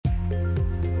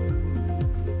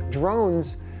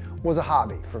drones was a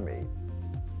hobby for me.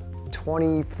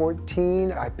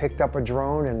 2014, I picked up a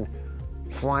drone and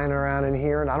flying around in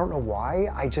here, and I don't know why,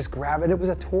 I just grabbed it. It was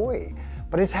a toy.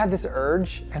 But I just had this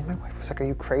urge, and my wife was like, are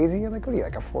you crazy? I'm like, what are you,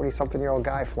 like a 40-something-year-old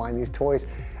guy flying these toys?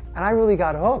 And I really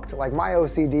got hooked. Like, my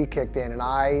OCD kicked in, and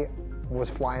I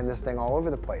was flying this thing all over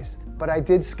the place. But I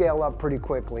did scale up pretty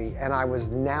quickly, and I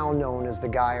was now known as the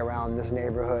guy around this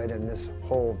neighborhood and this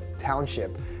whole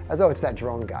township, as though it's that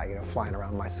drone guy, you know, flying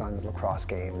around my son's lacrosse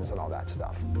games and all that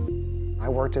stuff. I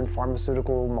worked in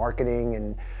pharmaceutical marketing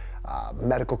and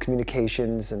medical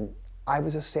communications, and I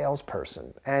was a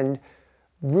salesperson. And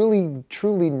really,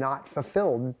 truly not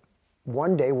fulfilled,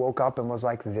 one day woke up and was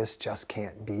like, this just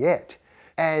can't be it.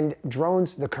 And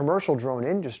drones, the commercial drone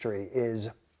industry is,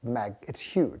 it's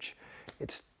huge.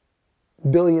 It's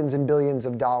billions and billions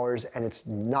of dollars, and it's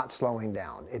not slowing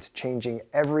down. It's changing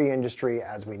every industry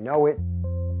as we know it,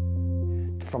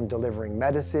 from delivering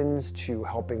medicines to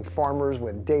helping farmers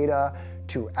with data,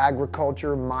 to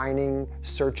agriculture, mining,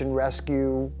 search and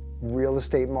rescue, real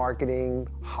estate marketing,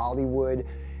 Hollywood.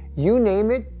 You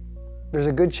name it, there's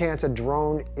a good chance a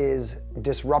drone is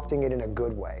disrupting it in a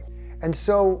good way. And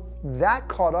so that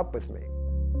caught up with me.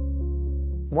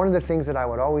 One of the things that I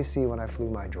would always see when I flew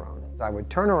my drone, I would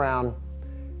turn around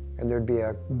and there'd be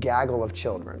a gaggle of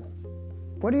children.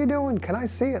 What are you doing? Can I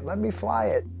see it? Let me fly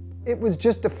it. It was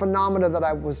just a phenomena that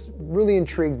I was really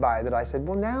intrigued by, that I said,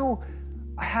 well, now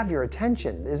I have your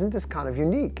attention. Isn't this kind of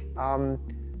unique?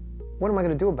 What am I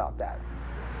gonna do about that?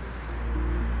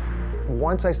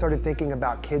 Once I started thinking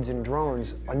about kids and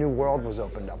drones, a new world was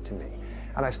opened up to me.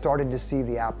 And I started to see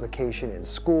the application in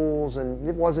schools, and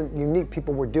it wasn't unique,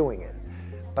 people were doing it.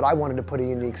 But I wanted to put a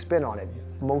unique spin on it.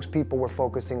 Most people were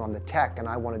focusing on the tech, and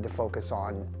I wanted to focus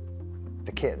on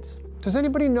the kids. Does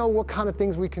anybody know what kind of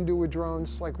things we can do with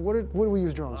drones? Like, what do we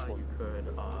use drones for? You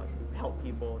could help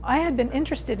people. I had been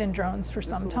interested in drones for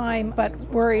some time, but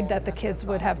worried that the kids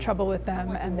would have trouble with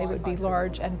them and they would be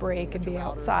large and break and be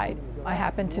outside. I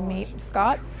happened to meet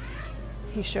Scott.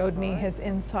 He showed me his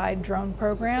inside drone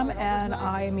program, and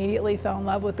I immediately fell in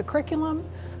love with the curriculum.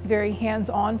 Very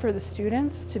hands-on for the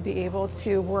students to be able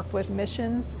to work with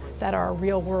missions that are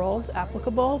real world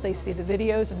applicable. They see the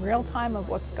videos in real time of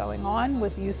what's going on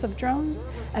with use of drones,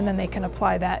 and then they can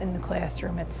apply that in the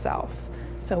classroom itself.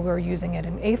 So we're using it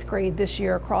in 8th grade this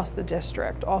year across the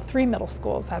district. All 3 middle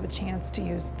schools have a chance to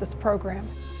use this program.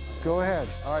 Go ahead.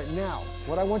 All right, now,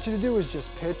 what I want you to do is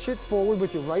just pitch it forward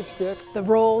with your right stick. The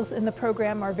roles in the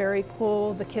program are very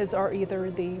cool. The kids are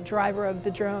either the driver of the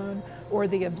drone or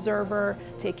the observer,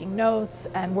 taking notes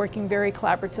and working very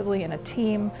collaboratively in a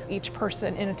team. Each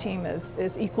person in a team is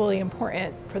equally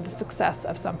important for the success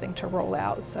of something to roll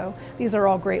out. So these are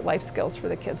all great life skills for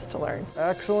the kids to learn.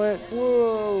 Excellent.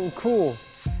 Whoa, cool.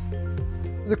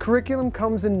 The curriculum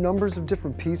comes in numbers of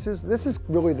different pieces. This is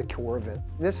really the core of it.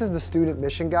 This is the student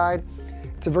mission guide.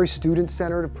 It's a very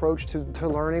student-centered approach to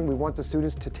learning. We want the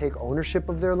students to take ownership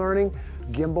of their learning.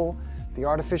 Gimbal, the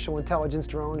artificial intelligence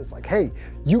drone, is like, hey,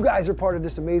 you guys are part of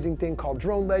this amazing thing called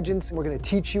Drone Legends. We're gonna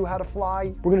teach you how to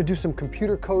fly. We're gonna do some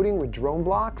computer coding with drone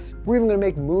blocks. We're even gonna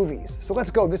make movies. So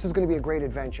let's go, this is gonna be a great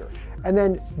adventure. And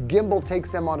then Gimbal takes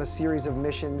them on a series of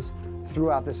missions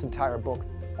throughout this entire book.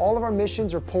 All of our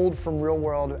missions are pulled from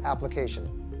real-world application.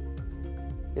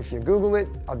 If you Google it,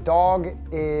 a dog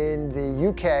in the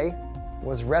UK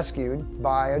was rescued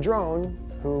by a drone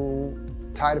who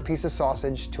tied a piece of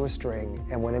sausage to a string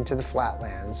and went into the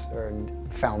flatlands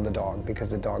and found the dog because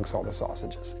the dog saw the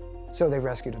sausages. So they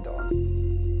rescued a dog.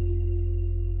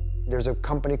 There's a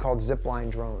company called Zipline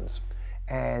Drones,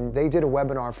 and they did a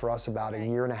webinar for us about 1.5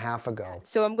 years ago.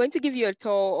 So I'm going to give you a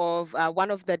tour of one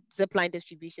of the Zipline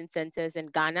distribution centers in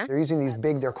Ghana. They're using these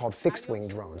big, they're called fixed wing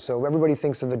drones. So everybody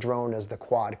thinks of the drone as the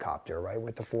quadcopter, right,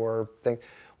 with the 4 things.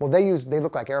 Well, they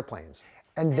look like airplanes.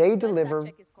 And they deliver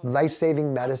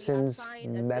life-saving medicines,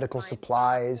 medical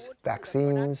supplies,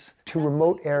 vaccines to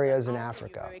remote areas in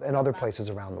Africa and other places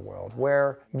around the world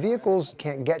where vehicles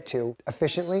can't get to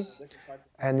efficiently,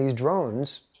 and these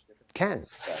drones can.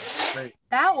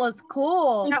 That was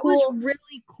cool. That was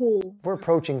really cool. We're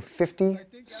approaching 50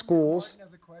 schools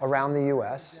around the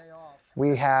US.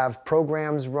 We have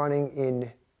programs running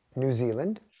in New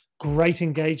Zealand. Great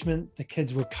engagement. The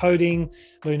kids were coding,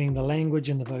 learning the language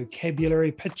and the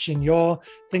vocabulary, pitch and yaw,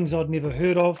 things I'd never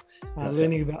heard of,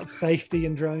 learning about safety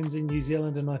and drones in New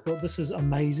Zealand. And I thought, this is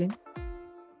amazing.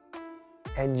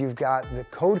 And you've got the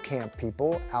Code Camp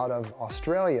people out of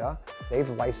Australia. They've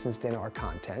licensed in our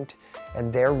content,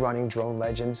 and they're running Drone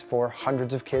Legends for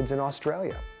hundreds of kids in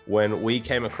Australia. When we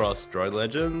came across Drone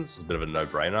Legends, it's a bit of a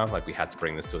no-brainer. Like, we had to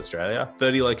bring this to Australia.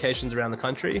 30 locations around the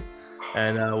country.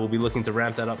 and we'll be looking to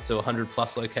ramp that up to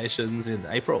 100+ locations in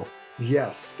April.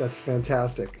 Yes, that's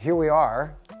fantastic. Here we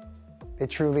are. It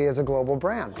truly is a global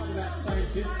brand.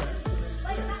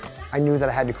 I knew that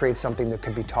I had to create something that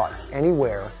could be taught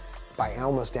anywhere by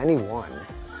almost anyone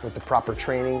with the proper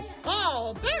training.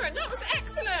 Oh, Baron, that was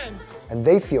excellent! And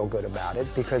they feel good about it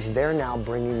because they're now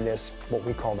bringing this, what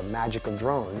we call the magic of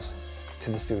drones,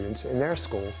 to the students in their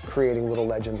school, creating little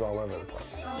legends all over the place.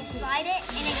 You slide it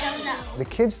and it goes up. The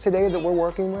kids today that we're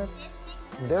working with,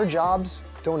 their jobs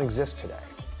don't exist today.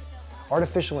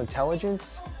 Artificial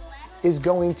intelligence is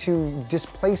going to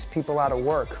displace people out of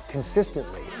work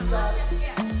consistently.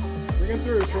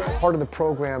 Part of the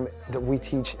program that we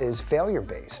teach is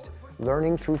failure-based,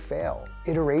 learning through fail,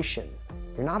 iteration.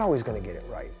 You're not always going to get it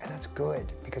right, and that's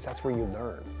good because that's where you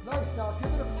learn. Nice, now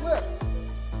give it a flip.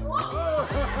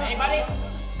 Anybody?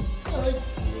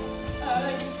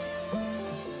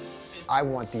 I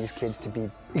want these kids to be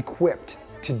equipped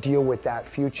to deal with that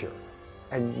future,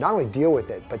 and not only deal with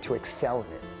it, but to excel in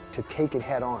it, to take it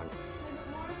head on,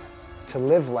 to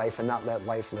live life and not let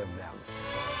life live them.